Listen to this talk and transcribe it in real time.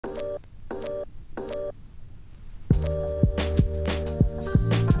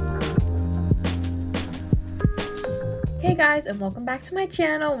guys, and welcome back to my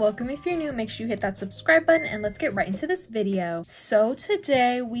channel. Welcome if you're new. Make sure you hit that subscribe button and let's get right into this video. So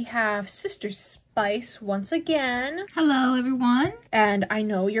today we have Sister Spice once again. Hello everyone. And I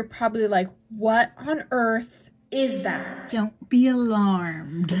know you're probably like, what on earth is that? Don't be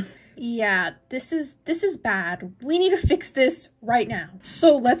alarmed. Yeah, this is bad. We need to fix this right now.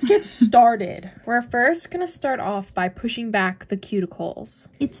 So let's get started. We're first gonna start off by pushing back the cuticles.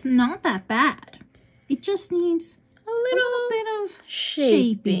 It's not that bad. It just needs a little bit of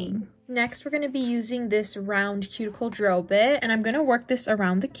shaping. Next, we're gonna be using this round cuticle drill bit, and I'm gonna work this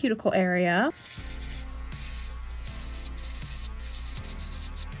around the cuticle area.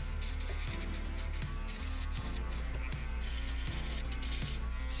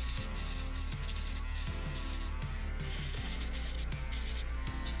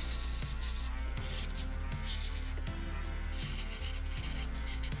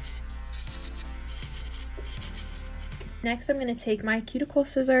 Next, I'm going to take my cuticle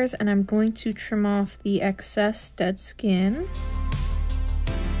scissors and I'm going to trim off the excess dead skin.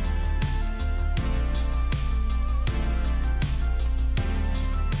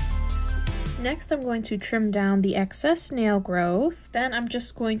 Next, I'm going to trim down the excess nail growth. Then I'm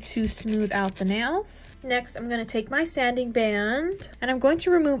just going to smooth out the nails. Next, I'm going to take my sanding band and I'm going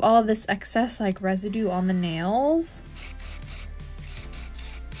to remove all of this excess residue on the nails.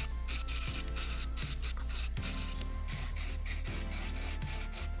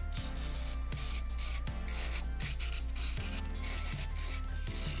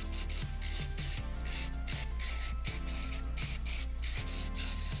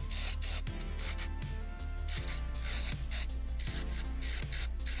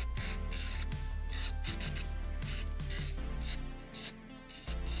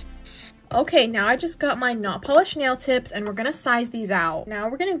 Okay, now I just got my NotPolish nail tips and we're gonna size these out. Now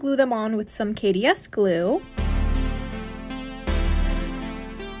we're gonna glue them on with some KDS glue.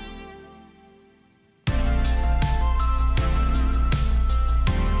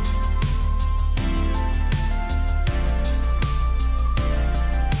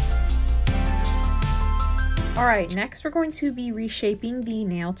 Alright, next we're going to be reshaping the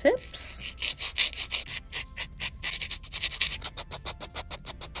nail tips.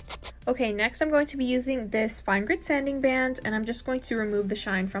 Okay, next I'm going to be using this fine grit sanding band and I'm just going to remove the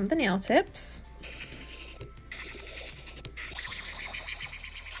shine from the nail tips.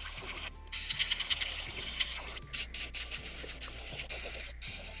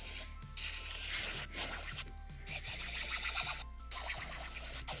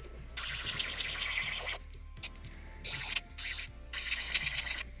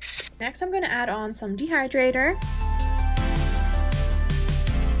 Next I'm going to add on some Dehydrator.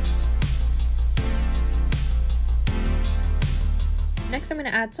 Next, I'm going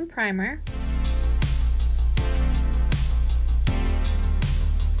to add some primer.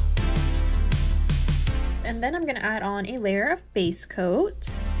 And then I'm going to add on a layer of base coat.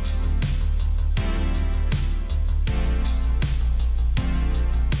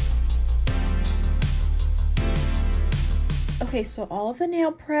 Okay, so all of the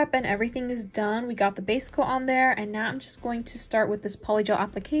nail prep and everything is done. We got the base coat on there, and now I'm just going to start with this polygel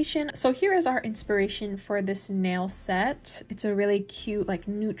application. So here is our inspiration for this nail set. It's a really cute,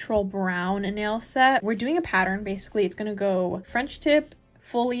 neutral brown nail set. We're doing a pattern, basically. It's gonna go French tip,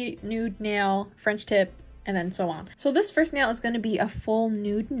 fully nude nail, French tip, and then so on. So this first nail is going to be a full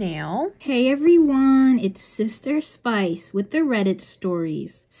nude nail. Hey everyone, it's Sister Spice with the Reddit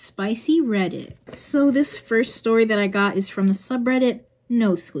stories. Spicy Reddit. So this first story that I got is from the subreddit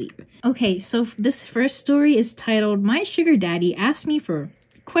No Sleep. Okay, so this first story is titled, My Sugar Daddy Asked Me for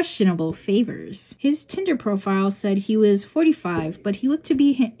Questionable Favors. His Tinder profile said he was 45, but he looked to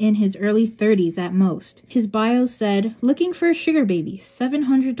be in his early 30s at most. His bio said, looking for a sugar baby,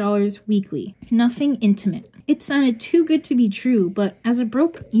 $700 weekly. Nothing intimate. It sounded too good to be true, but as a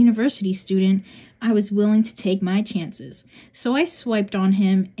broke university student, I was willing to take my chances. So I swiped on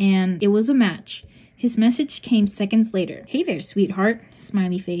him and it was a match. His message came seconds later. Hey there, sweetheart.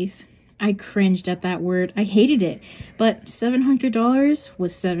 Smiley face. I cringed at that word. I hated it, but $700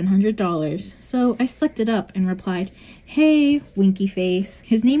 was $700. So I sucked it up and replied, hey, winky face.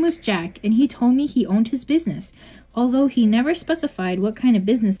 His name was Jack, and he told me he owned his business. Although he never specified what kind of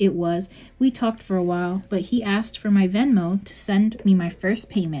business it was, we talked for a while, but he asked for my Venmo to send me my first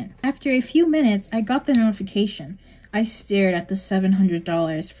payment. After a few minutes, I got the notification. I stared at the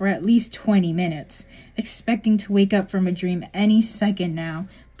 $700 for at least 20 minutes, expecting to wake up from a dream any second now.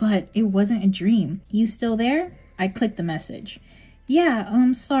 But it wasn't a dream. You still there? I clicked the message.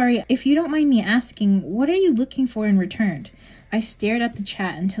 Yeah, sorry. If you don't mind me asking, what are you looking for in return? I stared at the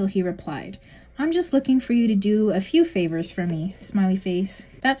chat until he replied. I'm just looking for you to do a few favors for me, smiley face.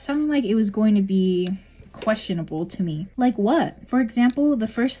 That sounded like it was going to be questionable to me. Like what? For example, the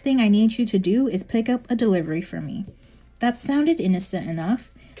first thing I need you to do is pick up a delivery for me. That sounded innocent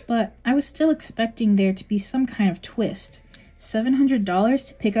enough, but I was still expecting there to be some kind of twist. $700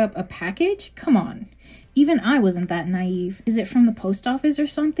 to pick up a package? Come on. Even I wasn't that naive. Is it from the post office or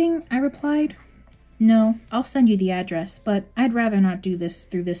something? I replied. No, I'll send you the address, but I'd rather not do this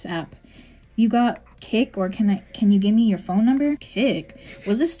through this app. You got Kik, or can you give me your phone number? Kik?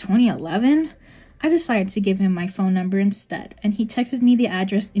 Was this 2011? I decided to give him my phone number instead, and he texted me the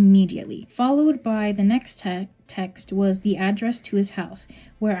address immediately. Followed by the next text was the address to his house,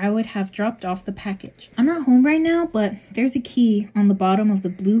 where I would have dropped off the package. I'm not home right now, but there's a key on the bottom of the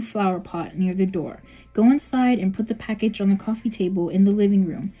blue flower pot near the door. Go inside and put the package on the coffee table in the living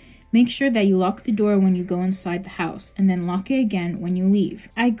room. Make sure that you lock the door when you go inside the house, and then lock it again when you leave.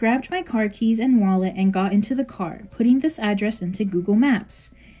 I grabbed my car keys and wallet and got into the car, putting this address into Google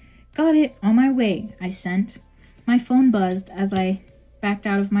Maps. Got it, on my way, I sent. My phone buzzed as I backed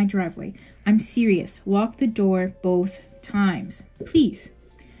out of my driveway. I'm serious, lock the door both times, please.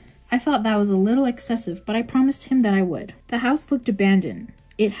 I thought that was a little excessive, but I promised him that I would. The house looked abandoned.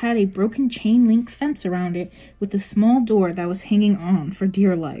 It had a broken chain link fence around it with a small door that was hanging on for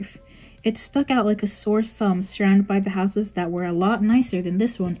dear life. It stuck out like a sore thumb, surrounded by the houses that were a lot nicer than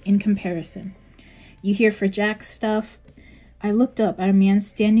this one in comparison. You here for Jack's stuff? I looked up at a man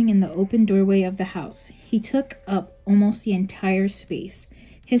standing in the open doorway of the house. He took up almost the entire space,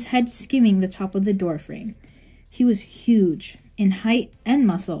 his head skimming the top of the doorframe. He was huge, in height and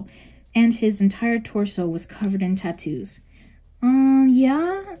muscle, and his entire torso was covered in tattoos.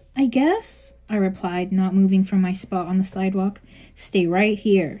 Yeah, I guess, I replied, not moving from my spot on the sidewalk. Stay right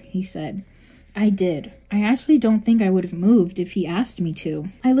here, he said. I did. I actually don't think I would have moved if he asked me to.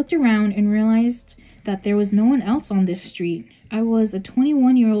 I looked around and realized that there was no one else on this street. I was a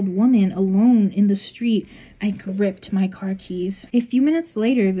 21-year-old woman alone in the street. I gripped my car keys. A few minutes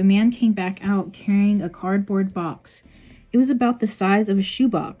later, the man came back out carrying a cardboard box. It was about the size of a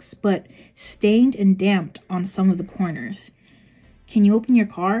shoebox, but stained and damped on some of the corners. Can you open your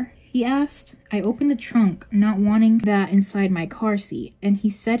car? He asked. I opened the trunk, not wanting that inside my car seat, and he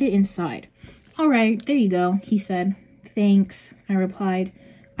set it inside. All right, there you go, he said. Thanks, I replied.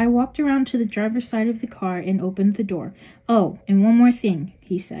 I walked around to the driver's side of the car and opened the door. Oh, and one more thing,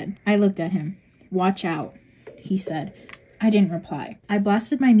 he said. I looked at him. Watch out, he said. I didn't reply. I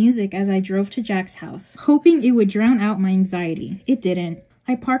blasted my music as I drove to Jack's house, hoping it would drown out my anxiety. It didn't.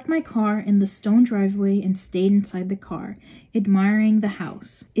 I parked my car in the stone driveway and stayed inside the car, admiring the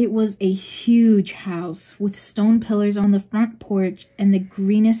house. It was a huge house with stone pillars on the front porch and the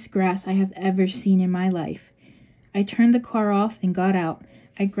greenest grass I have ever seen in my life. I turned the car off and got out.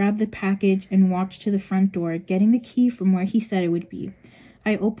 I grabbed the package and walked to the front door, getting the key from where he said it would be.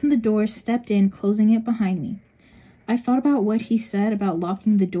 I opened the door, stepped in, closing it behind me. I thought about what he said about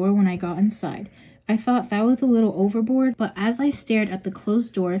locking the door when I got inside. I thought that was a little overboard, but as I stared at the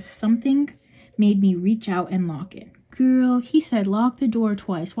closed door, something made me reach out and lock it. Girl, he said lock the door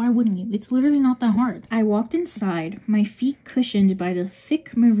twice. Why wouldn't you? It's literally not that hard. I walked inside, my feet cushioned by the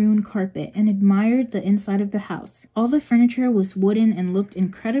thick maroon carpet, and admired the inside of the house. All the furniture was wooden and looked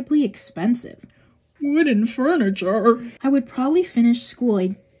incredibly expensive. Wooden furniture! I would probably finish school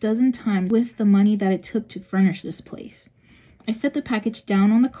a dozen times with the money that it took to furnish this place. I set the package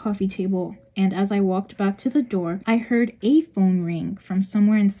down on the coffee table, and as I walked back to the door, I heard a phone ring from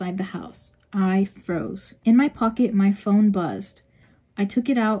somewhere inside the house. I froze. In my pocket, my phone buzzed. I took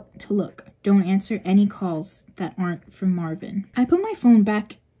it out to look. Don't answer any calls that aren't from Marvin. I put my phone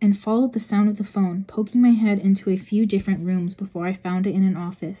back and followed the sound of the phone, poking my head into a few different rooms before I found it in an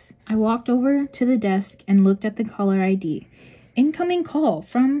office. I walked over to the desk and looked at the caller ID. Incoming call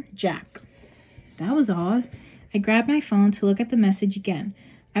from Jack. That was odd. I grabbed my phone to look at the message again.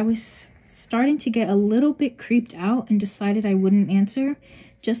 I was starting to get a little bit creeped out and decided I wouldn't answer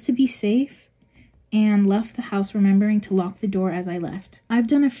just to be safe, and left the house remembering to lock the door as I left. I've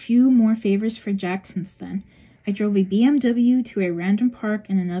done a few more favors for Jack since then. I drove a BMW to a random park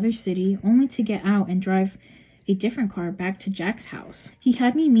in another city only to get out and drive a different car back to Jack's house. He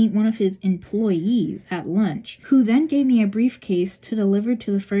had me meet one of his employees at lunch, who then gave me a briefcase to deliver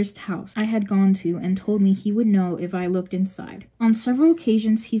to the first house I had gone to and told me he would know if I looked inside. On several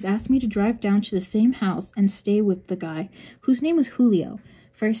occasions, he's asked me to drive down to the same house and stay with the guy, whose name was Julio,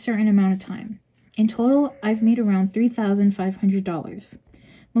 for a certain amount of time. In total, I've made around $3,500.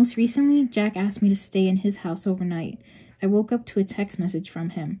 Most recently, Jack asked me to stay in his house overnight. I woke up to a text message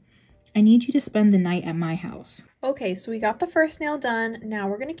from him. I need you to spend the night at my house. Okay, so we got the first nail done. Now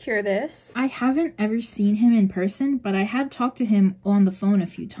we're gonna cure this. I haven't ever seen him in person, but I had talked to him on the phone a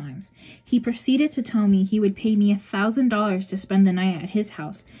few times. He proceeded to tell me he would pay me $1,000 to spend the night at his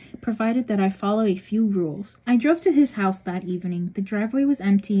house, provided that I follow a few rules. I drove to his house that evening. The driveway was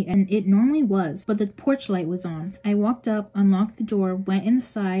empty, and it normally was, but the porch light was on. I walked up, unlocked the door, went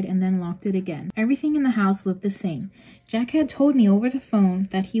inside, and then locked it again. Everything in the house looked the same. Jack had told me over the phone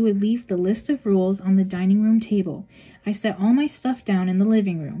that he would leave the list of rules on the dining room table. I set all my stuff down in the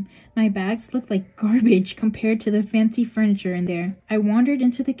living room. My bags looked like garbage compared to the fancy furniture in there. I wandered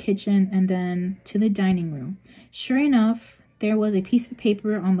into the kitchen and then to the dining room. Sure enough, there was a piece of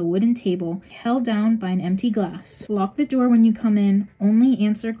paper on the wooden table, held down by an empty glass. Lock the door when you come in. Only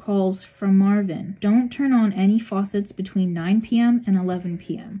answer calls from Marvin. Don't turn on any faucets between 9 p.m. and 11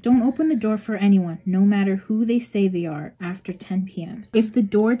 p.m. Don't open the door for anyone, no matter who they say they are, after 10 p.m. If the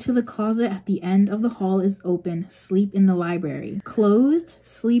door to the closet at the end of the hall is open, sleep in the library. Closed,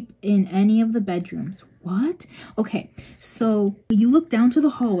 sleep in any of the bedrooms. What? Okay, so you look down to the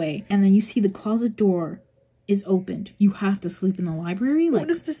hallway and then you see the closet door is opened. You have to sleep in the library? What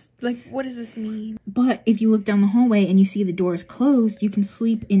does this mean? But if you look down the hallway and you see the door is closed, you can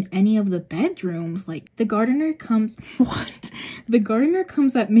sleep in any of the bedrooms. Like, the gardener comes... What? The gardener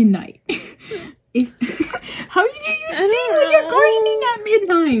comes at midnight. How do you see that you're gardening at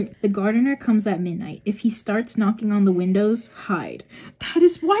midnight? The gardener comes at midnight. If he starts knocking on the windows, hide. That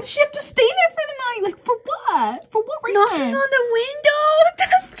is... Why does she have to stay there for the night? Like, for what? For what reason? Knocking on the window?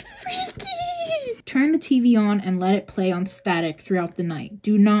 That's freaky! Turn the TV on and let it play on static throughout the night.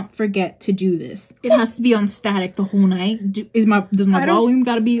 Do not forget to do this. It has to be on static the whole night. Does my volume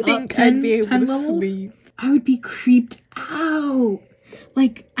gotta be up 10 levels? Sleep. I would be creeped out.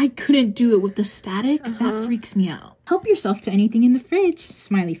 Like, I couldn't do it with the static. That freaks me out. Help yourself to anything in the fridge.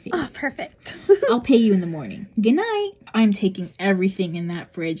 Smiley face. Oh, perfect. I'll pay you in the morning. Good night. I'm taking everything in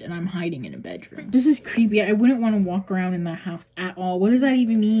that fridge and I'm hiding in a bedroom. This is creepy. I wouldn't want to walk around in that house at all. What does that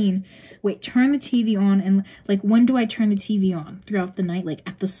even mean? Wait, turn the TV on and like, when do I turn the TV on? Throughout the night? Like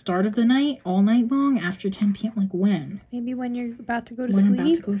at the start of the night? All night long? After 10 p.m.? Like when? Maybe when you're about to go to sleep? When I'm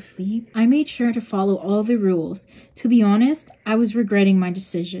about to go sleep? I made sure to follow all the rules. To be honest, I was regretting my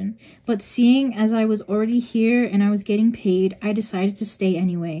decision. But seeing as I was already here and I was getting paid, I decided to stay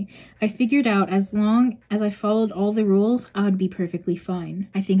anyway. I figured out as long as I followed all the rules, I would be perfectly fine.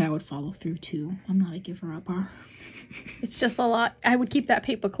 I think I would follow through too. I'm not a giver-upper. It's just a lot. I would keep that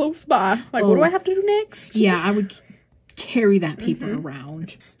paper close by. Like, what do I have to do next? Yeah, I would carry that paper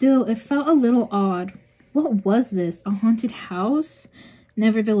around. Still, it felt a little odd. What was this? A haunted house?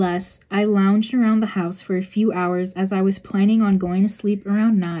 Nevertheless, I lounged around the house for a few hours as I was planning on going to sleep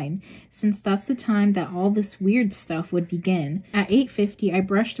around 9, since that's the time that all this weird stuff would begin. At 8:50, I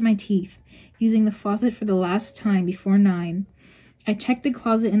brushed my teeth, using the faucet for the last time before 9. I checked the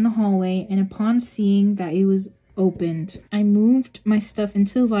closet in the hallway, and upon seeing that it was opened, I moved my stuff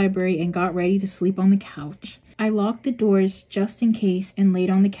into the library and got ready to sleep on the couch. I locked the doors just in case and laid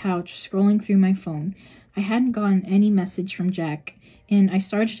on the couch, scrolling through my phone. I hadn't gotten any message from Jack, and I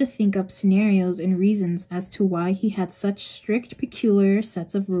started to think up scenarios and reasons as to why he had such strict, peculiar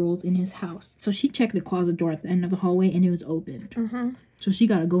sets of rules in his house. So she checked the closet door at the end of the hallway and it was opened. So she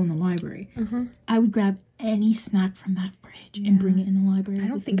gotta go in the library. I would grab any snack from that fridge and bring it in the library. I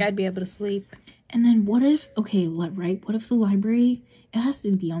don't think I'd be able to sleep. And then what if, what if the library, it has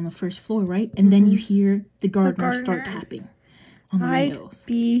to be on the first floor, right? And then you hear the gardener start tapping on the windows. I'd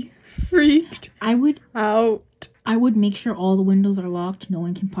be freaked out. I would make sure all the windows are locked. No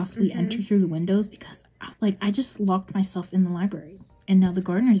one can possibly enter through the windows because, like, I just locked myself in the library. And now the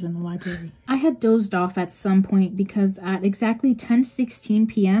gardener's in the library. I had dozed off at some point because at exactly 10:16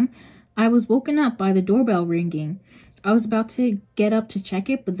 p.m., I was woken up by the doorbell ringing. I was about to get up to check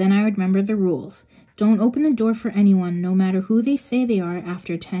it, but then I remembered the rules. Don't open the door for anyone, no matter who they say they are,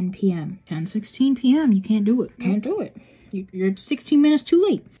 after 10 p.m. 10:16 p.m., you can't do it. Can't do it. You're 16 minutes too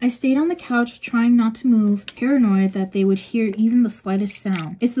late. I stayed on the couch, trying not to move, paranoid that they would hear even the slightest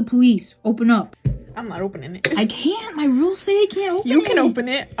sound. It's the police. Open up. I'm not opening it. I can't. My rules say I can't open it. You can open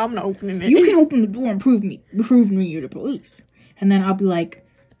it. I'm not opening it. You can open the door and prove me you're the police. And then I'll be like,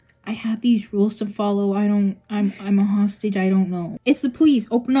 I have these rules to follow. I'm a hostage. I don't know. It's the police.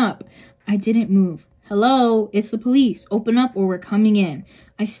 Open up. I didn't move. Hello, it's the police. Open up or we're coming in.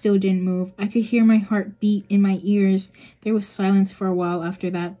 I still didn't move. I could hear my heart beat in my ears. There was silence for a while after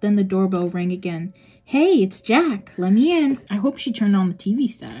that. Then the doorbell rang again. Hey, it's Jack. Let me in. I hope she turned on the TV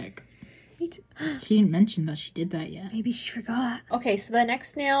static. Me too. She didn't mention that she did that yet. Maybe she forgot. Okay, so the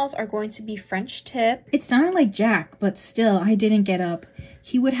next nails are going to be French tip. It sounded like Jack, but still, I didn't get up.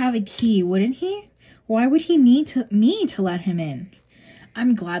 He would have a key, wouldn't he? Why would he need me to let him in?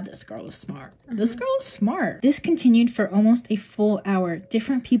 I'm glad this girl is smart. This girl is smart. This continued for almost a full hour.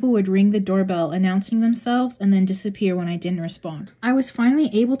 Different people would ring the doorbell announcing themselves and then disappear when I didn't respond. I was finally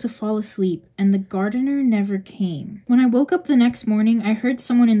able to fall asleep and the gardener never came. When I woke up the next morning, I heard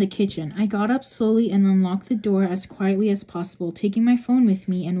someone in the kitchen. I got up slowly and unlocked the door as quietly as possible, taking my phone with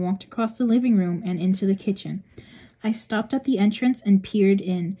me, and walked across the living room and into the kitchen. I stopped at the entrance and peered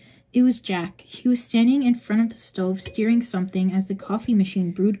in. It was Jack. He was standing in front of the stove, stirring something as the coffee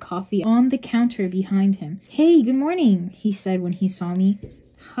machine brewed coffee on the counter behind him. "Hey, good morning," he said when he saw me.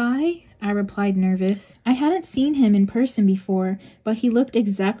 "Hi," I replied, nervous. I hadn't seen him in person before, but he looked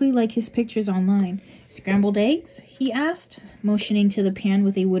exactly like his pictures online. "Scrambled eggs?" he asked, motioning to the pan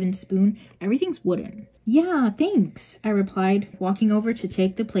with a wooden spoon. "Everything's wooden." "Yeah, thanks," I replied, walking over to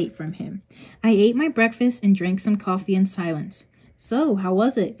take the plate from him. I ate my breakfast and drank some coffee in silence. "So, how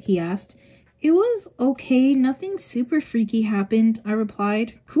was it?" he asked. "It was okay. Nothing super freaky happened," I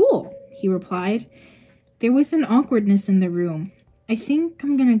replied. "Cool," he replied. There was an awkwardness in the room. "I think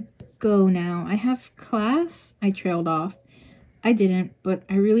I'm gonna go now. I have class," I trailed off. I didn't, but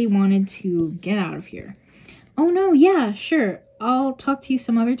I really wanted to get out of here. "Oh no, yeah, sure. I'll talk to you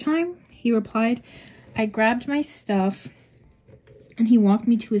some other time," he replied. I grabbed my stuff and he walked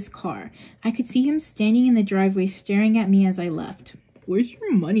me to his car. I could see him standing in the driveway staring at me as I left. "Where's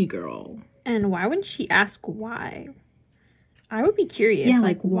your money, girl?" And why wouldn't she ask why? I would be curious. Yeah,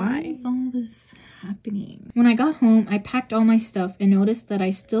 like why is all this happening? When I got home, I packed all my stuff and noticed that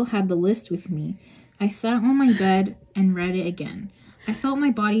I still had the list with me. I sat on my bed and read it again. I felt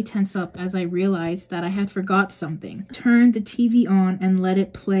my body tense up as I realized that I had forgot something. Turned the TV on and let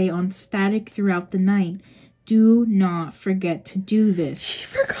it play on static throughout the night. Do not forget to do this. She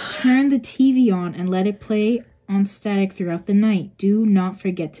forgot. Turn the TV on and let it play on static throughout the night. Do not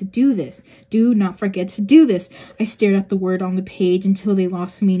forget to do this. Do not forget to do this. I stared at the word on the page until they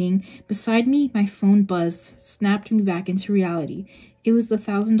lost meaning. Beside me, my phone buzzed, snapped me back into reality. It was the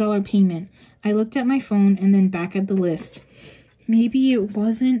 $1,000 payment. I looked at my phone and then back at the list. Maybe it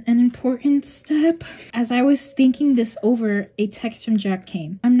wasn't an important step. As I was thinking this over, a text from Jack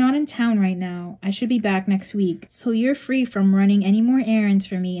came. "I'm not in town right now. I should be back next week. So you're free from running any more errands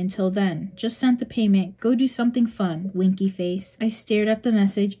for me until then. Just sent the payment. Go do something fun, winky face." I stared at the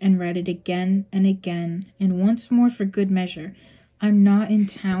message and read it again and again, and once more for good measure. "I'm not in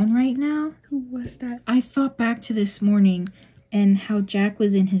town right now?" Who was that? I thought back to this morning and how Jack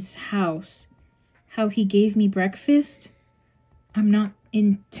was in his house. How he gave me breakfast. "I'm not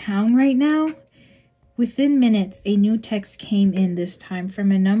in town right now?" Within minutes, a new text came in, this time from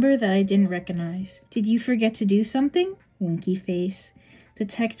a number that I didn't recognize. "Did you forget to do something?" Winky face. The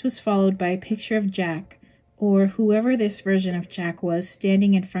text was followed by a picture of Jack, or whoever this version of Jack was,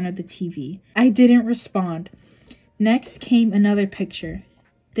 standing in front of the TV. I didn't respond. Next came another picture.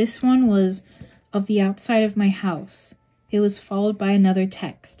 This one was of the outside of my house. It was followed by another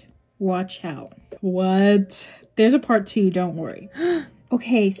text. "Watch out." What? There's a part 2, don't worry.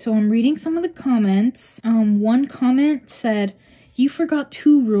 Okay, so I'm reading some of the comments. One comment said, "You forgot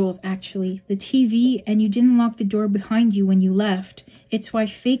 2 rules, actually. The TV, and you didn't lock the door behind you when you left. It's why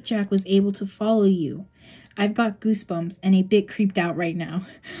fake Jack was able to follow you." I've got goosebumps and a bit creeped out right now.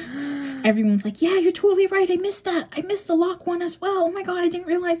 Everyone's like, "Yeah, you're totally right. I missed that. I missed the lock one as well. Oh my god, I didn't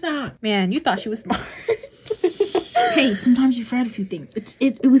realize that." Man, you thought she was smart. Hey, sometimes you forget a few things.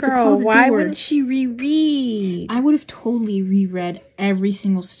 It was Girl, the closet why door. wouldn't she reread? I would have totally reread every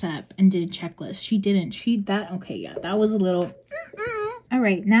single step and did a checklist. She didn't. Okay, yeah, that was a little... All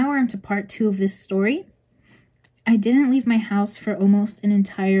right, now we're into part 2 of this story. I didn't leave my house for almost an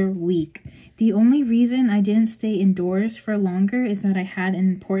entire week. The only reason I didn't stay indoors for longer is that I had an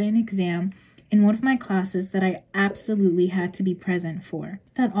important exam in one of my classes that I absolutely had to be present for.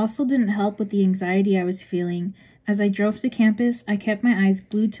 That also didn't help with the anxiety I was feeling. As I drove to campus, I kept my eyes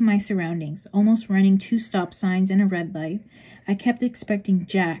glued to my surroundings, almost running 2 stop signs and a red light. I kept expecting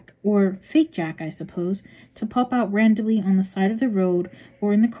Jack, or fake Jack I suppose, to pop out randomly on the side of the road,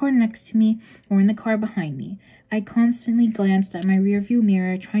 or in the car next to me, or in the car behind me. I constantly glanced at my rearview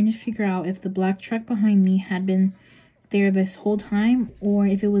mirror, trying to figure out if the black truck behind me had been there this whole time, or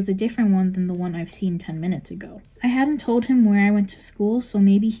if it was a different one than the one I've seen 10 minutes ago. I hadn't told him where I went to school, so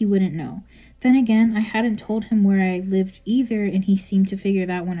maybe he wouldn't know. Then again, I hadn't told him where I lived either, and he seemed to figure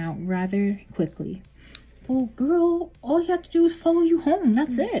that one out rather quickly. Well, girl, all he had to do was follow you home.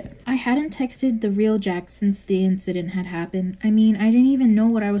 That's it. I hadn't texted the real Jack since the incident had happened. I mean, I didn't even know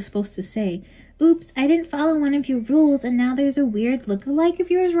what I was supposed to say. "Oops, I didn't follow one of your rules, and now there's a weird look-alike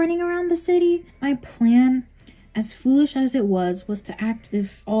of yours running around the city." My plan, as foolish as it was to act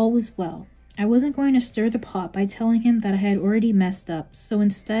if all was well. I wasn't going to stir the pot by telling him that I had already messed up, so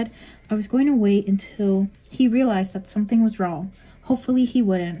instead, I was going to wait until he realized that something was wrong. Hopefully he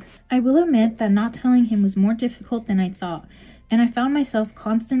wouldn't. I will admit that not telling him was more difficult than I thought, and I found myself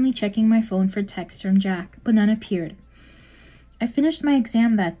constantly checking my phone for texts from Jack, but none appeared. I finished my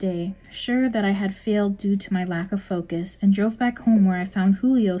exam that day, sure that I had failed due to my lack of focus, and drove back home where I found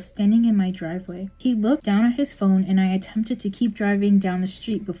Julio standing in my driveway. He looked down at his phone, and I attempted to keep driving down the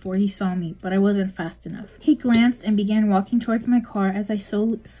street before he saw me, but I wasn't fast enough. He glanced and began walking towards my car as I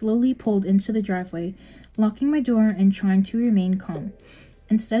slowly pulled into the driveway, locking my door and trying to remain calm.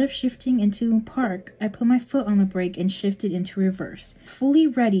 Instead of shifting into park, I put my foot on the brake and shifted into reverse, fully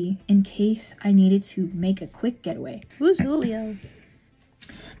ready in case I needed to make a quick getaway. Who's Julio?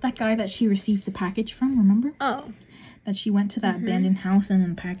 That guy that she received the package from, remember? Oh. That she went to that abandoned house and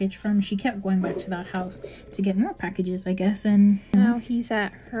then the package from. She kept going back to that house to get more packages, I guess, and... Now he's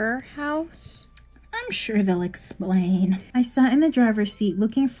at her house? I'm sure they'll explain. I sat in the driver's seat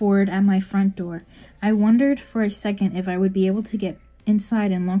looking forward at my front door. I wondered for a second if I would be able to get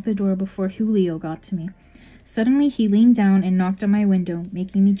inside and lock the door before Julio got to me. Suddenly, he leaned down and knocked on my window,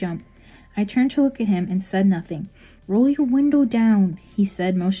 making me jump. I turned to look at him and said nothing. "Roll your window down," he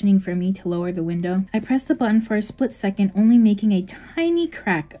said, motioning for me to lower the window. I pressed the button for a split second, only making a tiny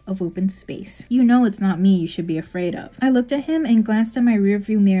crack of open space. "You know it's not me you should be afraid of." I looked at him and glanced at my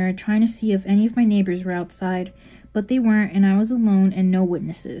rearview mirror, trying to see if any of my neighbors were outside. But they weren't, and I was alone and no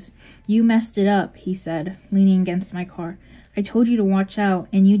witnesses. "You messed it up," he said, leaning against my car. "I told you to watch out,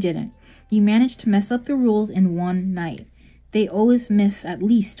 and you didn't. You managed to mess up the rules in one night. They always miss at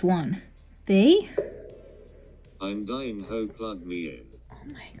least one." They? "I'm dying, ho, plug me in."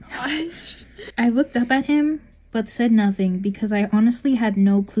 Oh my gosh. I looked up at him, but said nothing because I honestly had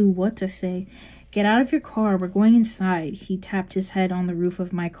no clue what to say. "Get out of your car, we're going inside." He tapped his head on the roof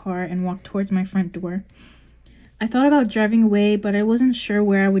of my car and walked towards my front door. I thought about driving away, but I wasn't sure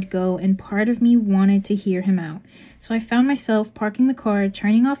where I would go, and part of me wanted to hear him out. So I found myself parking the car,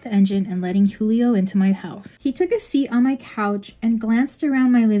 turning off the engine, and letting Julio into my house. He took a seat on my couch and glanced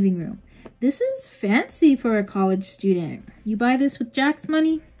around my living room. "This is fancy for a college student. You buy this with Jack's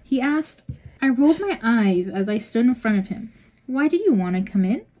money?" he asked. I rolled my eyes as I stood in front of him. "Why did you want to come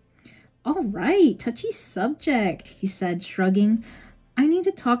in?" "All right, touchy subject," he said, shrugging. "I need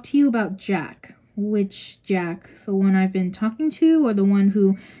to talk to you about Jack." "Which Jack? The one I've been talking to, or the one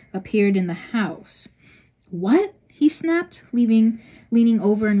who appeared in the house?" "What?" he snapped, leaning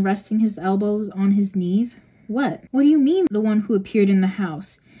over and resting his elbows on his knees. What do you mean, the one who appeared in the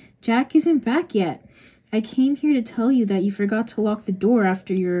house? Jack isn't back yet. I came here to tell you that you forgot to lock the door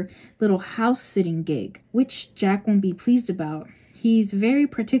after your little house-sitting gig, which Jack won't be pleased about. He's very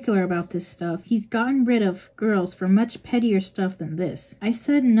particular about this stuff. He's gotten rid of girls for much pettier stuff than this." I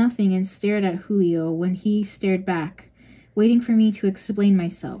said nothing and stared at Julio when he stared back, waiting for me to explain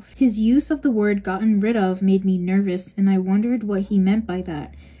myself. His use of the word "gotten rid of" made me nervous, and I wondered what he meant by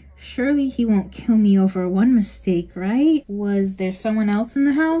that. Surely he won't kill me over one mistake, right? "Was there someone else in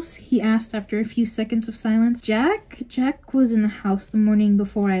the house?" he asked after a few seconds of silence. Jack was in the house the morning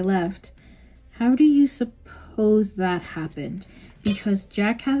before I left." "How do you suppose that happened?" "Because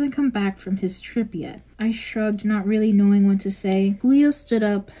Jack hasn't come back from his trip yet." I shrugged, not really knowing what to say. Julio stood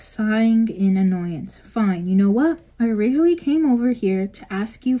up, sighing in annoyance. "Fine, you know what? I originally came over here to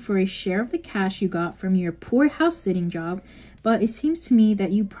ask you for a share of the cash you got from your poor house-sitting job, but it seems to me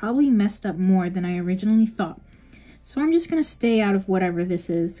that you probably messed up more than I originally thought. So I'm just gonna stay out of whatever this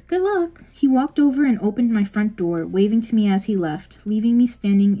is. Good luck." He walked over and opened my front door, waving to me as he left, leaving me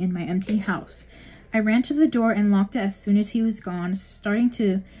standing in my empty house. I ran to the door and locked it as soon as he was gone, starting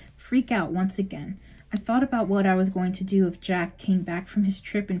to freak out once again. I thought about what I was going to do if Jack came back from his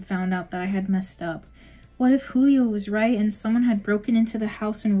trip and found out that I had messed up. What if Julio was right and someone had broken into the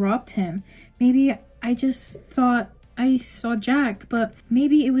house and robbed him? Maybe I just thought I saw Jack, but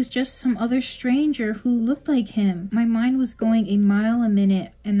maybe it was just some other stranger who looked like him. My mind was going a mile a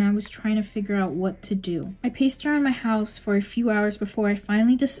minute, and I was trying to figure out what to do. I paced around my house for a few hours before I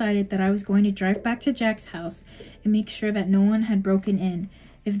finally decided that I was going to drive back to Jack's house and make sure that no one had broken in.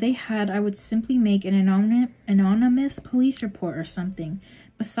 If they had, I would simply make an anonymous police report or something.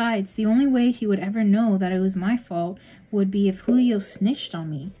 Besides, the only way he would ever know that it was my fault would be if Julio snitched on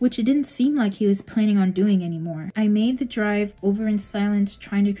me, which it didn't seem like he was planning on doing anymore. I made the drive over in silence,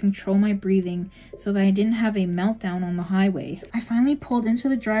 trying to control my breathing so that I didn't have a meltdown on the highway. I finally pulled into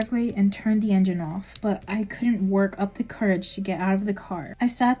the driveway and turned the engine off, but I couldn't work up the courage to get out of the car. I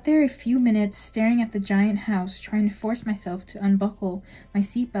sat there a few minutes staring at the giant house, trying to force myself to unbuckle my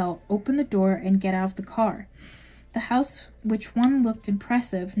seatbelt, open the door, and get out of the car. The house, which one looked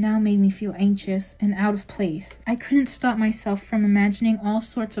impressive, now made me feel anxious and out of place. I couldn't stop myself from imagining all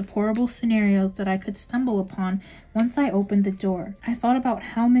sorts of horrible scenarios that I could stumble upon once I opened the door. I thought about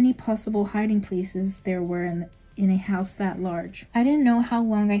how many possible hiding places there were in a house that large. I didn't know how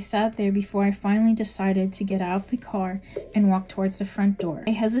long I sat there before I finally decided to get out of the car and walk towards the front door.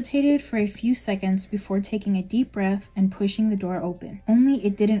 I hesitated for a few seconds before taking a deep breath and pushing the door open. Only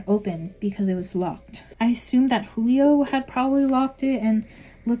it didn't open because it was locked. I assumed that Julio had probably locked it and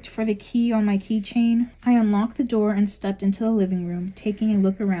looked for the key on my keychain. I unlocked the door and stepped into the living room, taking a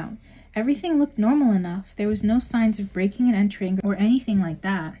look around. Everything looked normal enough. There was no signs of breaking and entering or anything like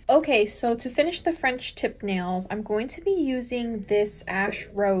that. Okay, so to finish the French tip nails, I'm going to be using this ash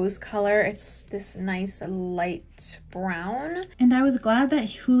rose color. It's this nice light brown. And I was glad that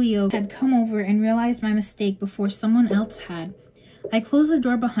Julio had come over and realized my mistake before someone else had. I closed the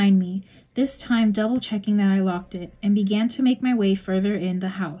door behind me, this time double-checking that I locked it, and began to make my way further in the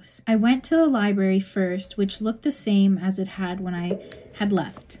house. I went to the library first, which looked the same as it had when I had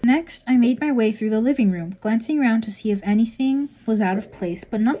left. Next, I made my way through the living room, glancing around to see if anything was out of place,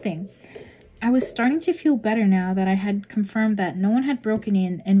 but nothing. I was starting to feel better now that I had confirmed that no one had broken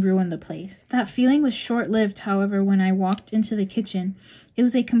in and ruined the place. That feeling was short-lived, however, when I walked into the kitchen. It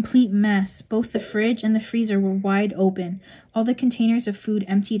was a complete mess. Both the fridge and the freezer were wide open, all the containers of food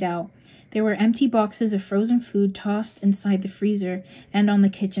emptied out. There were empty boxes of frozen food tossed inside the freezer and on the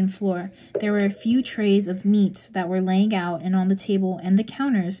kitchen floor. There were a few trays of meats that were laying out and on the table and the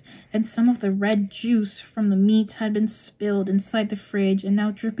counters, and some of the red juice from the meats had been spilled inside the fridge and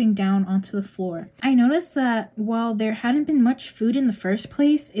now dripping down onto the floor. I noticed that while there hadn't been much food in the first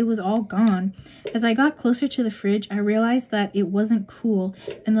place, it was all gone. As I got closer to the fridge, I realized that it wasn't cool,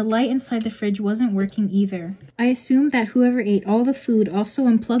 and the light inside the fridge wasn't working either. I assumed that whoever ate all the food also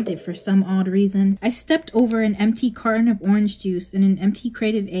unplugged it for some odd reason. I stepped over an empty carton of orange juice and an empty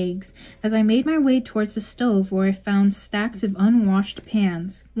crate of eggs as I made my way towards the stove, where I found stacks of unwashed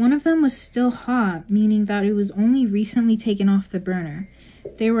pans. One of them was still hot, meaning that it was only recently taken off the burner.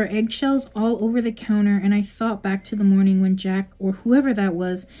 There were eggshells all over the counter, and I thought back to the morning when Jack, or whoever that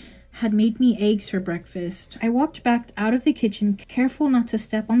was, had made me eggs for breakfast. I walked back out of the kitchen, careful not to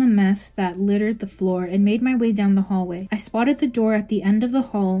step on the mess that littered the floor, and made my way down the hallway. I spotted the door at the end of the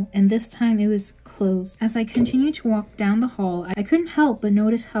hall, and this time it was closed. As I continued to walk down the hall, I couldn't help but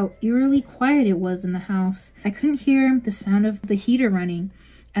notice how eerily quiet it was in the house. I couldn't hear the sound of the heater running.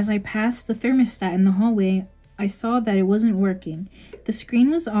 As I passed the thermostat in the hallway, I saw that it wasn't working. The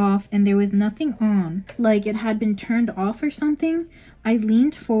screen was off and there was nothing on, like it had been turned off or something. I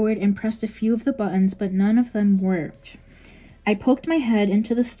leaned forward and pressed a few of the buttons, but none of them worked. I poked my head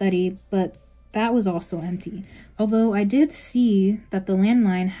into the study, but that was also empty. Although I did see that the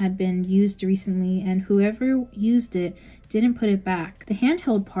landline had been used recently and whoever used it didn't put it back. The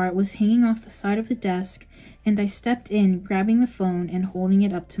handheld part was hanging off the side of the desk, and I stepped in, grabbing the phone and holding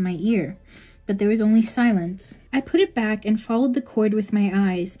it up to my ear. But there was only silence. I put it back and followed the cord with my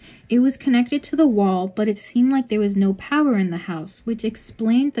eyes. It was connected to the wall, but it seemed like there was no power in the house, which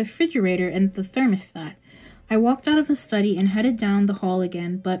explained the refrigerator and the thermostat. I walked out of the study and headed down the hall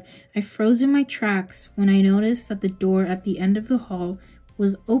again, but I froze in my tracks when I noticed that the door at the end of the hall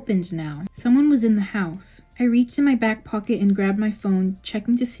was opened now. Someone was in the house. I reached in my back pocket and grabbed my phone,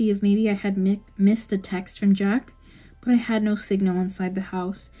 checking to see if maybe I had missed a text from Jack, but I had no signal inside the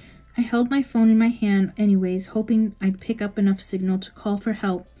house. I held my phone in my hand anyways, hoping I'd pick up enough signal to call for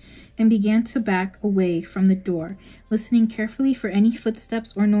help, and began to back away from the door, listening carefully for any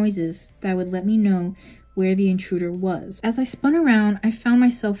footsteps or noises that would let me know where the intruder was. As I spun around, I found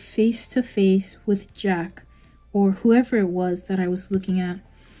myself face to face with Jack, or whoever it was that I was looking at.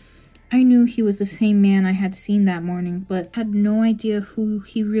 I knew he was the same man I had seen that morning, but had no idea who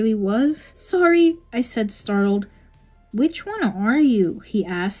he really was. "Sorry," I said, startled. "Which one are you?" he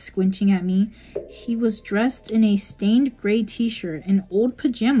asked, squinting at me. He was dressed in a stained gray t-shirt and old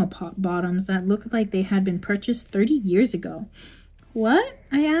pajama bottoms that looked like they had been purchased 30 years ago. "What?"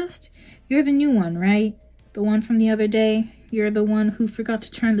 I asked. "You're the new one, right? The one from the other day? You're the one who forgot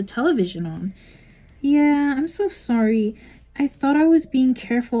to turn the television on." "Yeah, I'm so sorry. I thought I was being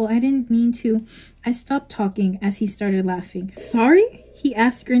careful. I didn't mean to." I stopped talking as he started laughing. "Sorry?" he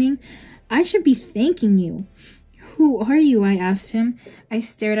asked, grinning. "I should be thanking you." "Who are you?" I asked him. I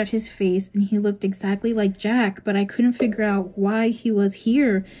stared at his face and he looked exactly like Jack, but I couldn't figure out why he was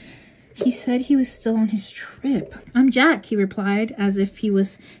here. He said he was still on his trip. "I'm Jack," he replied, as if he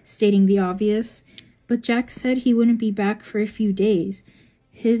was stating the obvious. But Jack said he wouldn't be back for a few days.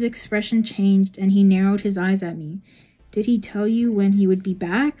 His expression changed and he narrowed his eyes at me. "Did he tell you when he would be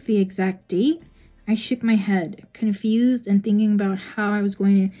back, the exact date?" I shook my head, confused and thinking about how I was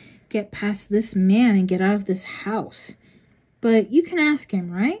going to get past this man and get out of this house. But you can ask him,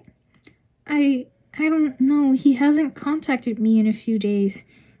 right? I don't know. He hasn't contacted me in a few days.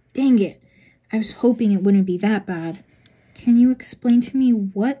 Dang it. I was hoping it wouldn't be that bad. Can you explain to me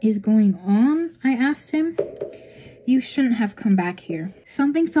what is going on? I asked him. You shouldn't have come back here.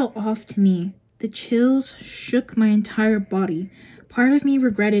 Something felt off to me. The chills shook my entire body. Part of me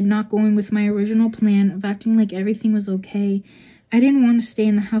regretted not going with my original plan of acting like everything was okay. I didn't want to stay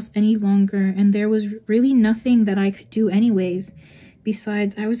in the house any longer, and there was really nothing that I could do anyways.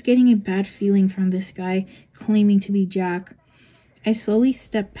 Besides, I was getting a bad feeling from this guy claiming to be Jack. I slowly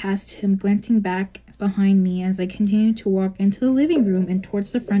stepped past him, glancing back behind me as I continued to walk into the living room and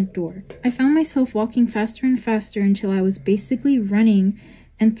towards the front door. I found myself walking faster and faster until I was basically running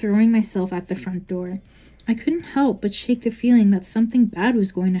and throwing myself at the front door. I couldn't help but shake the feeling that something bad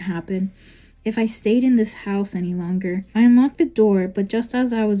was going to happen if I stayed in this house any longer. I unlocked the door, but just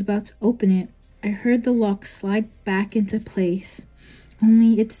as I was about to open it, I heard the lock slide back into place.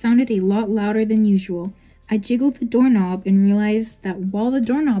 Only it sounded a lot louder than usual. I jiggled the doorknob and realized that while the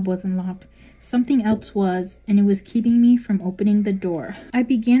doorknob wasn't locked, something else was, and it was keeping me from opening the door. I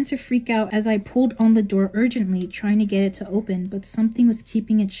began to freak out as I pulled on the door urgently, trying to get it to open, but something was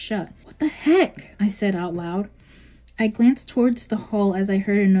keeping it shut. What the heck? I said out loud. I glanced towards the hall as I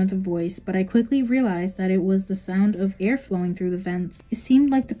heard another voice, but I quickly realized that it was the sound of air flowing through the vents. It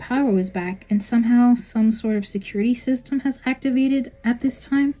seemed like the power was back, and somehow some sort of security system has activated at this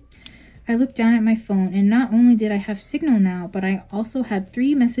time. I looked down at my phone, and not only did I have signal now, but I also had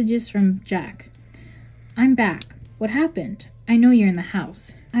 3 messages from Jack. I'm back. What happened? I know you're in the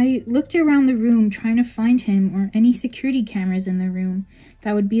house. I looked around the room trying to find him or any security cameras in the room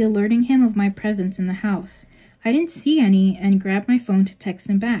that would be alerting him of my presence in the house. I didn't see any and grabbed my phone to text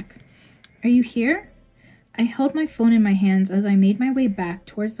him back. Are you here? I held my phone in my hands as I made my way back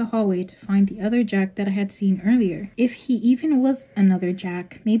towards the hallway to find the other Jack that I had seen earlier. If he even was another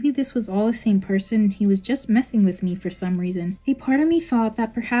Jack, maybe this was all the same person and he was just messing with me for some reason. A part of me thought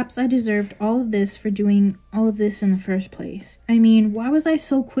that perhaps I deserved all of this for doing all of this in the first place. I mean, why was I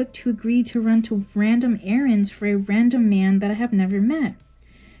so quick to agree to run to random errands for a random man that I have never met?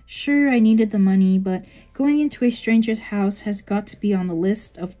 Sure, I needed the money, but going into a stranger's house has got to be on the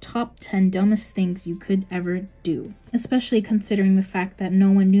list of top 10 dumbest things you could ever do. Especially considering the fact that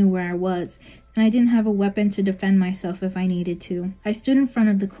no one knew where I was, and I didn't have a weapon to defend myself if I needed to. I stood in front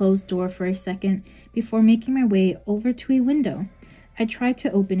of the closed door for a second before making my way over to a window. I tried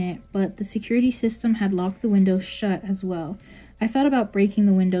to open it, but the security system had locked the window shut as well. I thought about breaking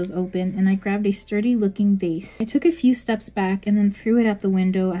the windows open, and I grabbed a sturdy-looking vase. I took a few steps back and then threw it at the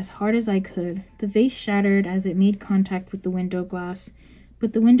window as hard as I could. The vase shattered as it made contact with the window glass,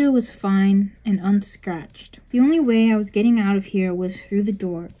 but the window was fine and unscratched. The only way I was getting out of here was through the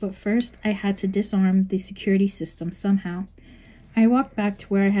door, but first I had to disarm the security system somehow. I walked back to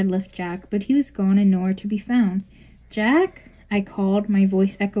where I had left Jack, but he was gone and nowhere to be found. Jack? I called, my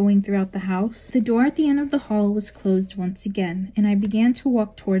voice echoing throughout the house. The door at the end of the hall was closed once again, and I began to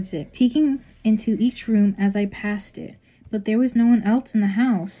walk towards it, peeking into each room as I passed it, but there was no one else in the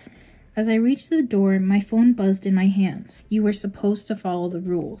house. As I reached the door, my phone buzzed in my hands. You were supposed to follow the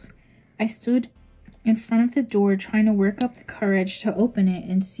rules. I stood in front of the door trying to work up the courage to open it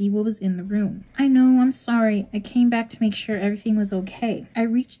and see what was in the room. I know, I'm sorry. I came back to make sure everything was okay. I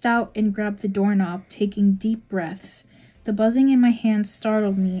reached out and grabbed the doorknob, taking deep breaths. The buzzing in my hands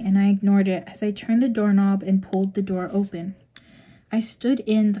startled me, and I ignored it as I turned the doorknob and pulled the door open. I stood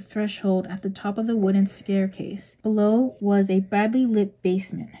in the threshold at the top of the wooden staircase. Below was a badly lit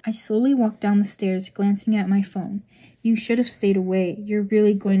basement. I slowly walked down the stairs, glancing at my phone. You should have stayed away. You're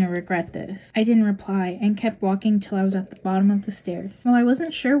really going to regret this. I didn't reply and kept walking till I was at the bottom of the stairs. While I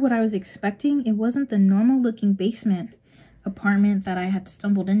wasn't sure what I was expecting, it wasn't the normal-looking basement apartment that I had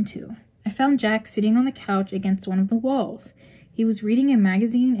stumbled into. I found Jack sitting on the couch against one of the walls. He was reading a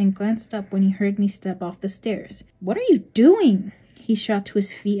magazine and glanced up when he heard me step off the stairs. What are you doing? He shot to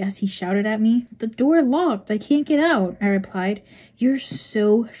his feet as he shouted at me. The door locked. I can't get out, I replied. You're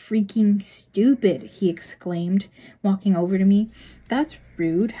so freaking stupid, he exclaimed, walking over to me. That's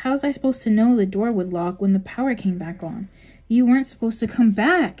rude. How was I supposed to know the door would lock when the power came back on? You weren't supposed to come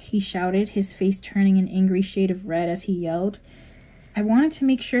back, he shouted, his face turning an angry shade of red as he yelled. I wanted to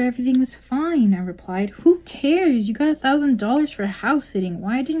make sure everything was fine, I replied. Who cares? You got $1,000 for house sitting.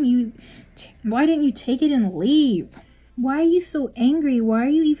 Why didn't you take it and leave? Why are you so angry? Why are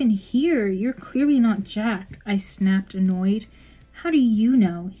you even here? You're clearly not Jack, I snapped, annoyed. How do you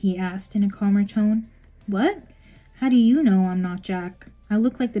know? He asked in a calmer tone. What? How do you know I'm not Jack? I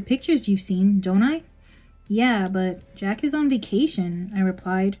look like the pictures you've seen, don't I? Yeah, but Jack is on vacation, I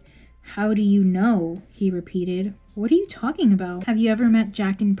replied. How do you know? He repeated. What are you talking about? Have you ever met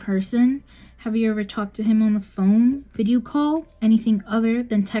Jack in person? Have you ever talked to him on the phone, video call, anything other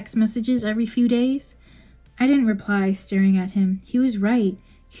than text messages every few days? I didn't reply, staring at him. He was right.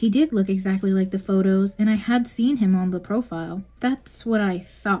 He did look exactly like the photos, and I had seen him on the profile. That's what I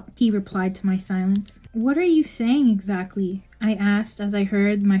thought, he replied to my silence. What are you saying exactly? I asked as I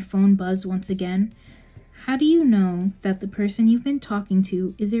heard my phone buzz once again. How do you know that the person you've been talking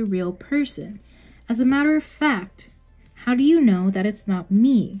to is a real person? As a matter of fact, how do you know that it's not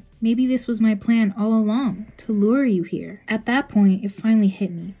me? Maybe this was my plan all along, to lure you here. At that point, it finally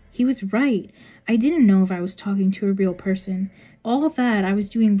hit me. He was right. I didn't know if I was talking to a real person. All of that, I was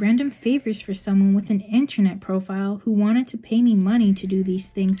doing random favors for someone with an internet profile who wanted to pay me money to do these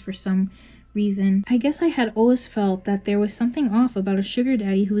things for some reason. I guess I had always felt that there was something off about a sugar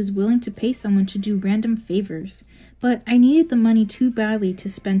daddy who was willing to pay someone to do random favors. But I needed the money too badly to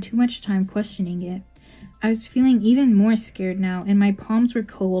spend too much time questioning it. I was feeling even more scared now, and my palms were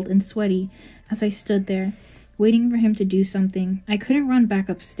cold and sweaty as I stood there, waiting for him to do something. I couldn't run back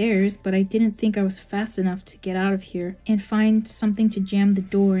upstairs, but I didn't think I was fast enough to get out of here and find something to jam the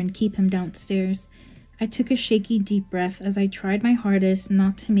door and keep him downstairs. I took a shaky deep breath as I tried my hardest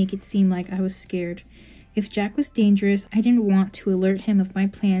not to make it seem like I was scared. If Jack was dangerous, I didn't want to alert him of my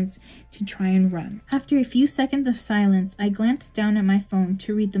plans to try and run. After a few seconds of silence, I glanced down at my phone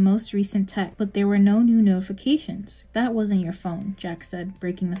to read the most recent text, but there were no new notifications. That wasn't your phone, Jack said,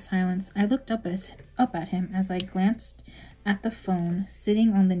 breaking the silence. I looked up at him as I glanced at the phone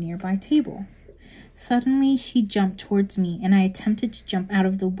sitting on the nearby table. Suddenly, he jumped towards me, and I attempted to jump out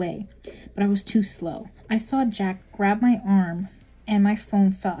of the way, but I was too slow. I saw Jack grab my arm, and my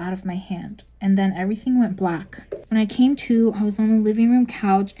phone fell out of my hand, and then everything went black. When I came to, I was on the living room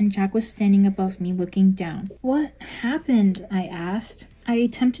couch, and Jack was standing above me looking down. What happened? I asked. I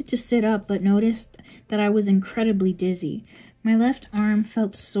attempted to sit up, but noticed that I was incredibly dizzy. My left arm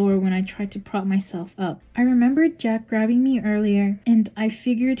felt sore when I tried to prop myself up. I remembered Jack grabbing me earlier, and I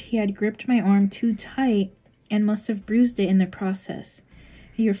figured he had gripped my arm too tight and must have bruised it in the process.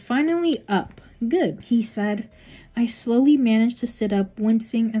 You're finally up. Good, he said. I slowly managed to sit up,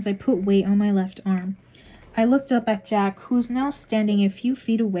 wincing as I put weight on my left arm. I looked up at Jack, who was now standing a few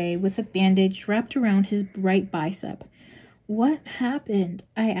feet away with a bandage wrapped around his right bicep. What happened?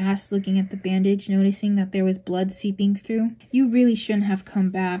 I asked, looking at the bandage, noticing that there was blood seeping through. You really shouldn't have come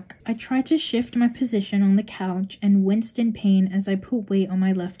back. I tried to shift my position on the couch and winced in pain as I put weight on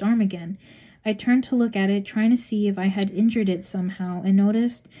my left arm again. I turned to look at it, trying to see if I had injured it somehow, and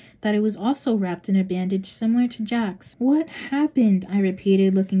noticed that it was also wrapped in a bandage similar to Jack's. What happened? I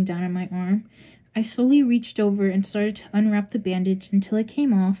repeated, looking down at my arm. I slowly reached over and started to unwrap the bandage until it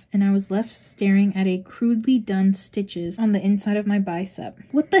came off, and I was left staring at a crudely done stitches on the inside of my bicep.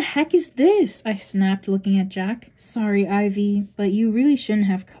 What the heck is this? I snapped, looking at Jack. Sorry, Ivy, but you really shouldn't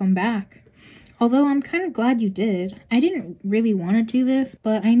have come back. Although I'm kind of glad you did. I didn't really want to do this,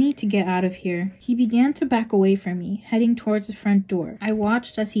 but I need to get out of here. He began to back away from me, heading towards the front door. I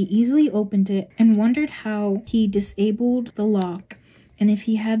watched as he easily opened it and wondered how he disabled the lock and if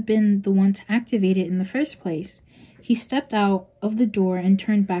he had been the one to activate it in the first place. He stepped out of the door and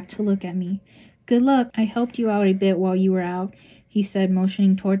turned back to look at me. Good luck. I helped you out a bit while you were out, he said,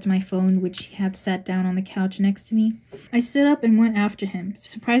 motioning towards my phone, which he had sat down on the couch next to me. I stood up and went after him.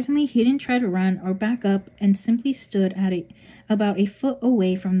 Surprisingly, he didn't try to run or back up and simply stood at about a foot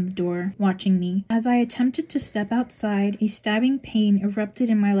away from the door, watching me. As I attempted to step outside, a stabbing pain erupted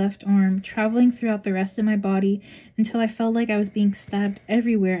in my left arm, traveling throughout the rest of my body until I felt like I was being stabbed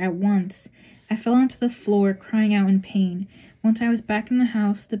everywhere at once. I fell onto the floor, crying out in pain. Once I was back in the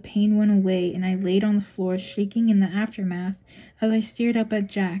house, the pain went away, and I laid on the floor, shaking in the aftermath as I stared up at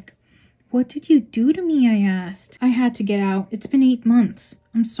Jack. What did you do to me? I asked. I had to get out. It's been 8 months.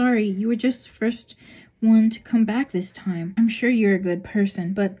 I'm sorry. You were just the first one to come back this time. I'm sure you're a good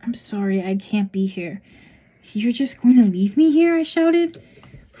person, but I'm sorry I can't be here. You're just going to leave me here? I shouted.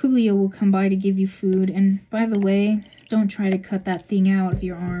 Julio will come by to give you food, and by the way, don't try to cut that thing out of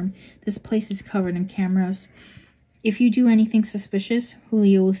your arm. This place is covered in cameras. If you do anything suspicious,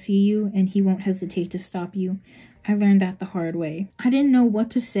 Julio will see you, and he won't hesitate to stop you. I learned that the hard way. I didn't know what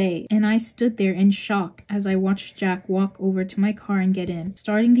to say, and I stood there in shock as I watched Jack walk over to my car and get in,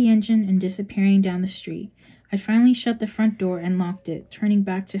 starting the engine and disappearing down the street. I finally shut the front door and locked it, turning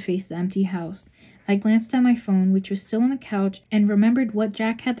back to face the empty house. I glanced at my phone, which was still on the couch, and remembered what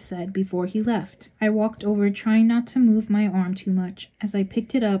Jack had said before he left. I walked over, trying not to move my arm too much. As I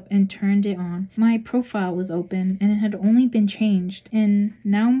picked it up and turned it on, my profile was open, and it had only been changed. And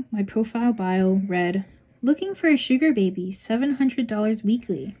now my profile bio read, "Looking for a sugar baby, $700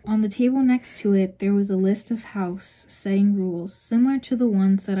 weekly." On the table next to it, there was a list of house setting rules, similar to the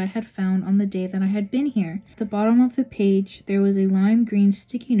ones that I had found on the day that I had been here. At the bottom of the page, there was a lime green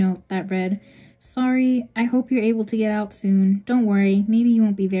sticky note that read, "Sorry, I hope you're able to get out soon. Don't worry, maybe you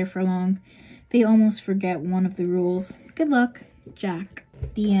won't be there for long. They almost forget one of the rules. Good luck, Jack."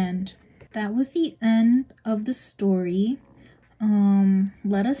 The end. That was the end of the story.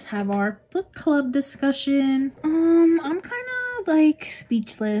 Let us have our book club discussion. I'm kind of like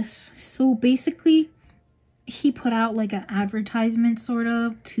speechless. So basically, he put out like an advertisement sort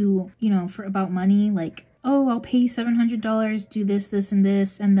of to, you know, for about money, like, oh, I'll pay you $700, do this, this, and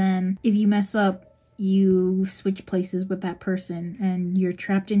this, and then if you mess up, you switch places with that person and you're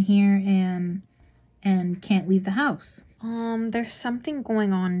trapped in here and can't leave the house. There's something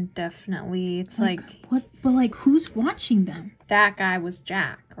going on, definitely. It's like what? But like, who's watching them? That guy was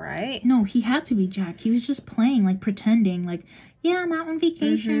Jack, right? No, he had to be Jack. He was just playing, like pretending, like, yeah, I'm out on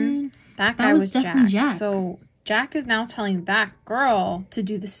vacation. That guy was definitely Jack. So Jack is now telling that girl to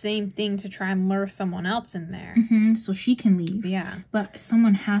do the same thing to try and lure someone else in there. So she can leave. Yeah. But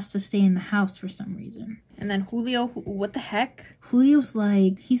someone has to stay in the house for some reason. And then Julio, what the heck? Julio's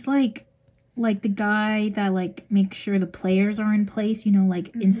like, he's like the guy that like makes sure the players are in place, you know,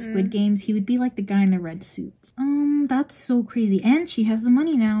 like in Squid Games. He would be like the guy in the red suits. That's so crazy. And she has the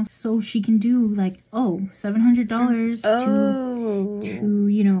money now, so she can do like, $700 to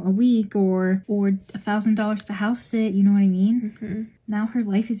you know, a week, or $1,000 to house sit, you know what I mean? Now her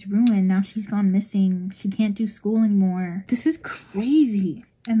life is ruined. Now she's gone missing. She can't do school anymore. This is crazy.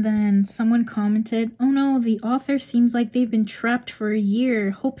 And then someone commented, "Oh no, the author seems like they've been trapped for a year.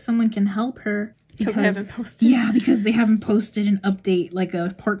 Hope someone can help her." Because they haven't posted. Yeah, because they haven't posted an update, like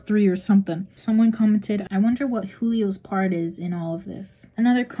a part 3 or something. Someone commented, "I wonder what Julio's part is in all of this."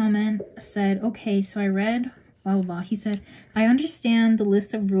 Another comment said, "Okay, so I read blah blah blah." He said, "I understand the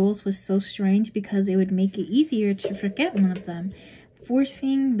list of rules was so strange because it would make it easier to forget one of them,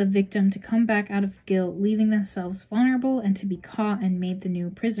 forcing the victim to come back out of guilt, leaving themselves vulnerable and to be caught and made the new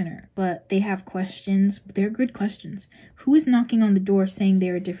prisoner. But they have questions. They're good questions. Who is knocking on the door saying they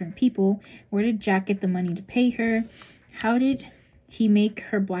are different people? Where did Jack get the money to pay her? How did he make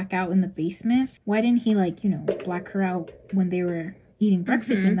her black out in the basement? Why didn't he, like, you know, black her out when they were eating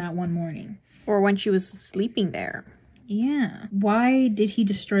breakfast in that one morning? Or when she was sleeping there. Yeah. Why did he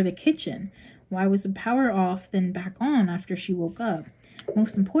destroy the kitchen? Why was the power off, then back on after she woke up?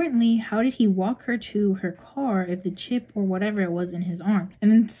 Most importantly, how did he walk her to her car if the chip or whatever it was in his arm?" And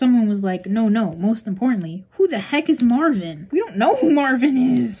then someone was like, no, most importantly, who the heck is Marvin? We don't know who Marvin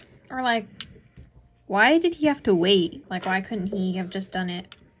is. Or like, why did he have to wait? Like, why couldn't he have just done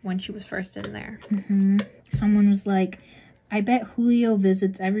it when she was first in there? Someone was like, "I bet Julio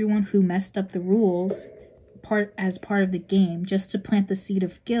visits everyone who messed up the rules as part of the game, just to plant the seed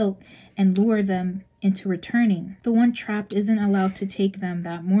of guilt and lure them into returning. The one trapped isn't allowed to take them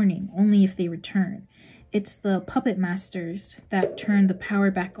that morning, only if they return. It's the puppet masters that turn the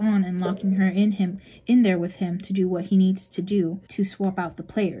power back on and locking her in there with him to do what he needs to do to swap out the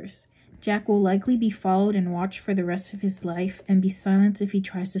players. Jack will likely be followed and watched for the rest of his life and be silenced if he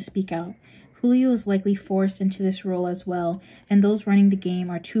tries to speak out. Julio is likely forced into this role as well, and those running the game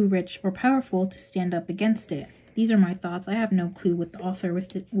are too rich or powerful to stand up against it." These are my thoughts. I have no clue what the author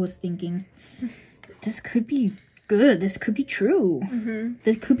was thinking. This could be good. This could be true.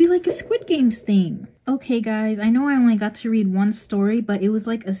 This could be like a Squid Games thing. Okay, guys, I know I only got to read one story, but it was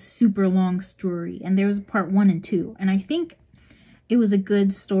like a super long story, and there was part 1 and 2, and I think it was a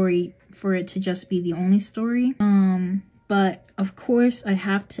good story for it to just be the only story. But of course I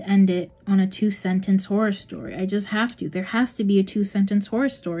have to end it on a 2-sentence horror story. I just have to. There has to be a 2-sentence horror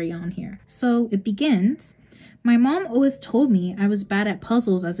story on here. So it begins, "My mom always told me I was bad at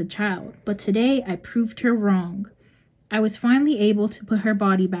puzzles as a child, but today I proved her wrong. I was finally able to put her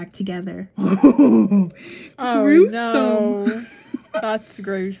body back together." Oh, no. That's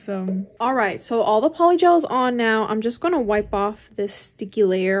gruesome. Alright, so all the polygel's on now. I'm just going to wipe off this sticky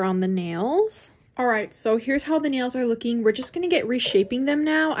layer on the nails. Alright, so here's how the nails are looking. We're just going to get reshaping them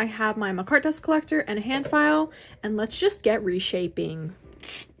now. I have my Makartt dust collector and a hand file, and let's just get reshaping.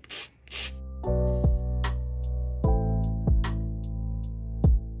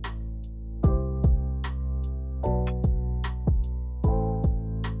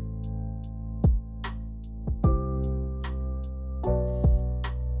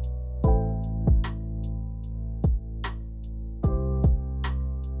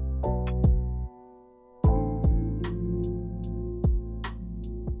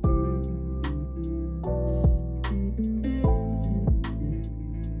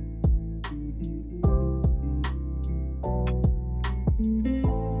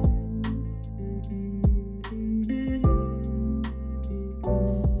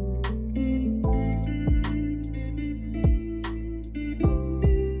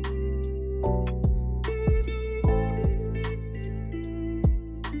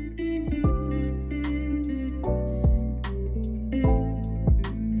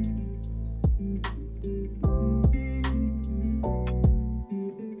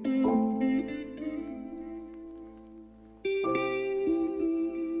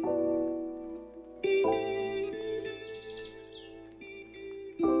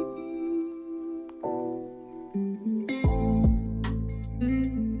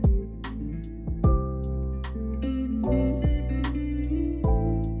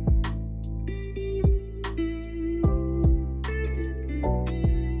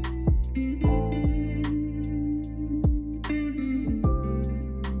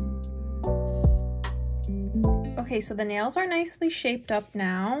 Okay, so the nails are nicely shaped up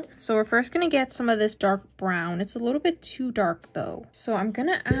now. So we're first gonna get some of this dark brown. It's a little bit too dark though. So I'm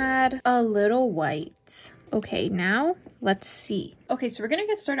gonna add a little white. Okay, now let's see. Okay, so we're gonna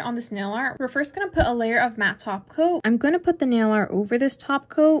get started on this nail art. We're first gonna put a layer of matte top coat. I'm gonna put the nail art over this top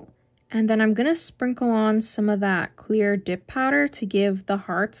coat, and then I'm gonna sprinkle on some of that clear dip powder to give the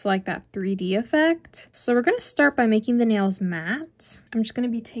hearts like that 3D effect. So we're gonna start by making the nails matte. I'm just gonna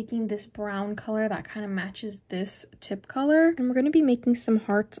be taking this brown color that kind of matches this tip color, and we're gonna be making some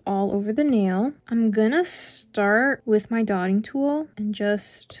hearts all over the nail. I'm gonna start with my dotting tool and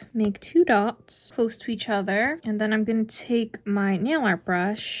just make 2 dots close to each other. And then I'm gonna take my nail art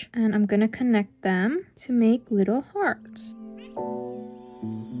brush and I'm gonna connect them to make little hearts.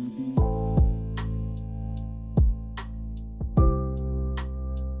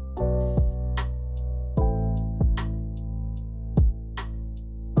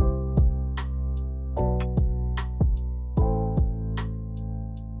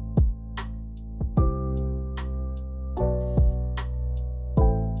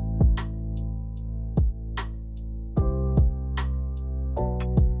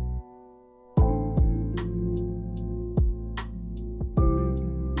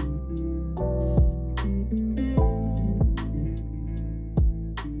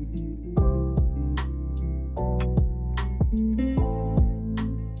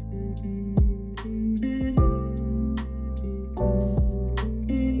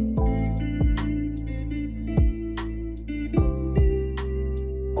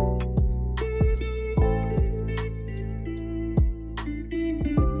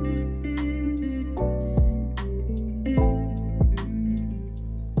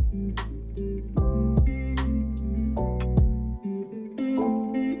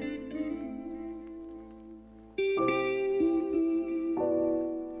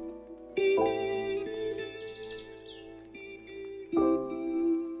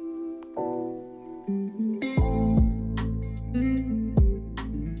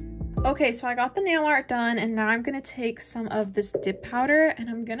 Okay, so I got the nail art done, and now I'm gonna take some of this dip powder and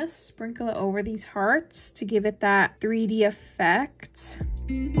I'm gonna sprinkle it over these hearts to give it that 3D effect.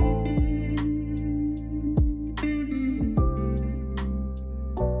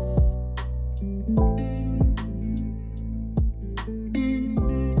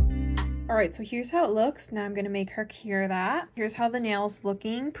 Alright, so here's how it looks. Now I'm going to make her cure that. Here's how the nail's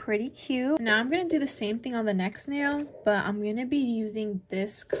looking. Pretty cute. Now I'm going to do the same thing on the next nail, but I'm going to be using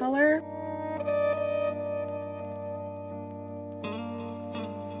this color.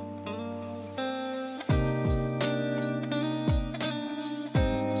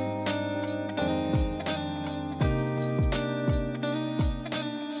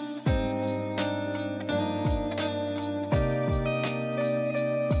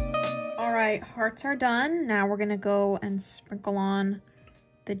 Hearts are done. Now we're gonna go and sprinkle on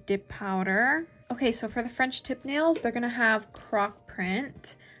the dip powder. Okay, so for the French tip nails, they're gonna have CROC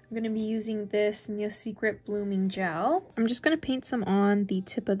print. I'm gonna be using this Mia Secret Blooming Gel. I'm just gonna paint some on the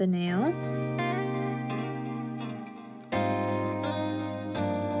tip of the nail.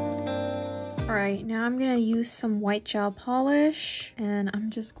 Alright, now I'm gonna use some white gel polish, and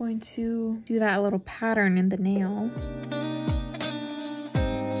I'm just going to do that little pattern in the nail.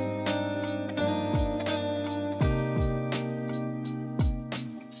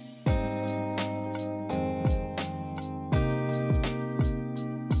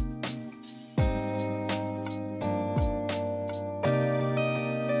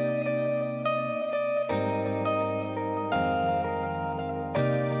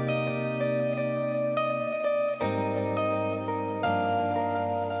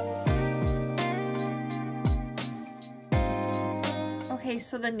 Okay,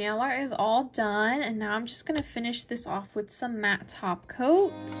 so the nail art is all done, and now I'm just gonna finish this off with some matte top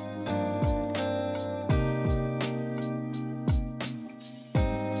coat.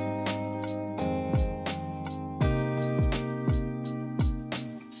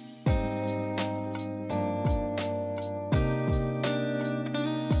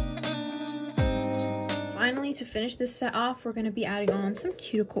 Finally, to finish this set off, we're gonna be adding on some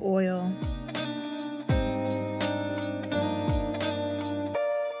cuticle oil.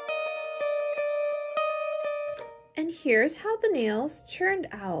 And here's how the nails turned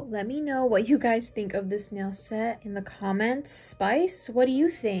out. Let me know what you guys think of this nail set in the comments. Spice, what do you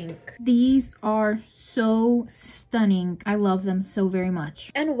think? These are so stunning. I love them so very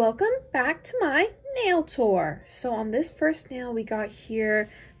much. And welcome back to my nail tour. So on this first nail, we got here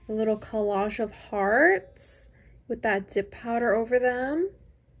a little collage of hearts with that dip powder over them,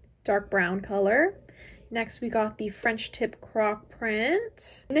 dark brown color. Next, we got the French tip croc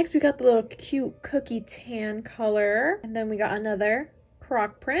print. Next, we got the little cute cookie tan color. And then we got another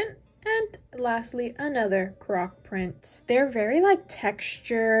croc print. And lastly, another croc print. They're very like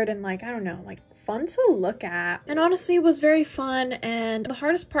textured and like, I don't know, like fun to look at. And honestly, it was very fun. And the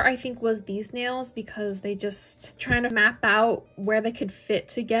hardest part I think was these nails, because they just trying to map out where they could fit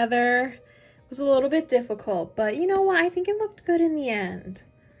together was a little bit difficult. But you know what? I think it looked good in the end.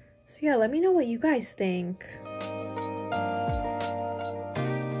 So yeah, let me know what you guys think.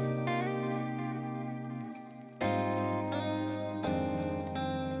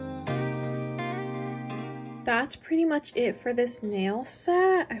 That's pretty much it for this nail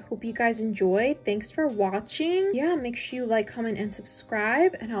set. I hope you guys enjoyed. Thanks for watching. Yeah, make sure you like, comment, and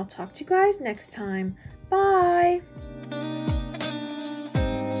subscribe, and I'll talk to you guys next time. Bye!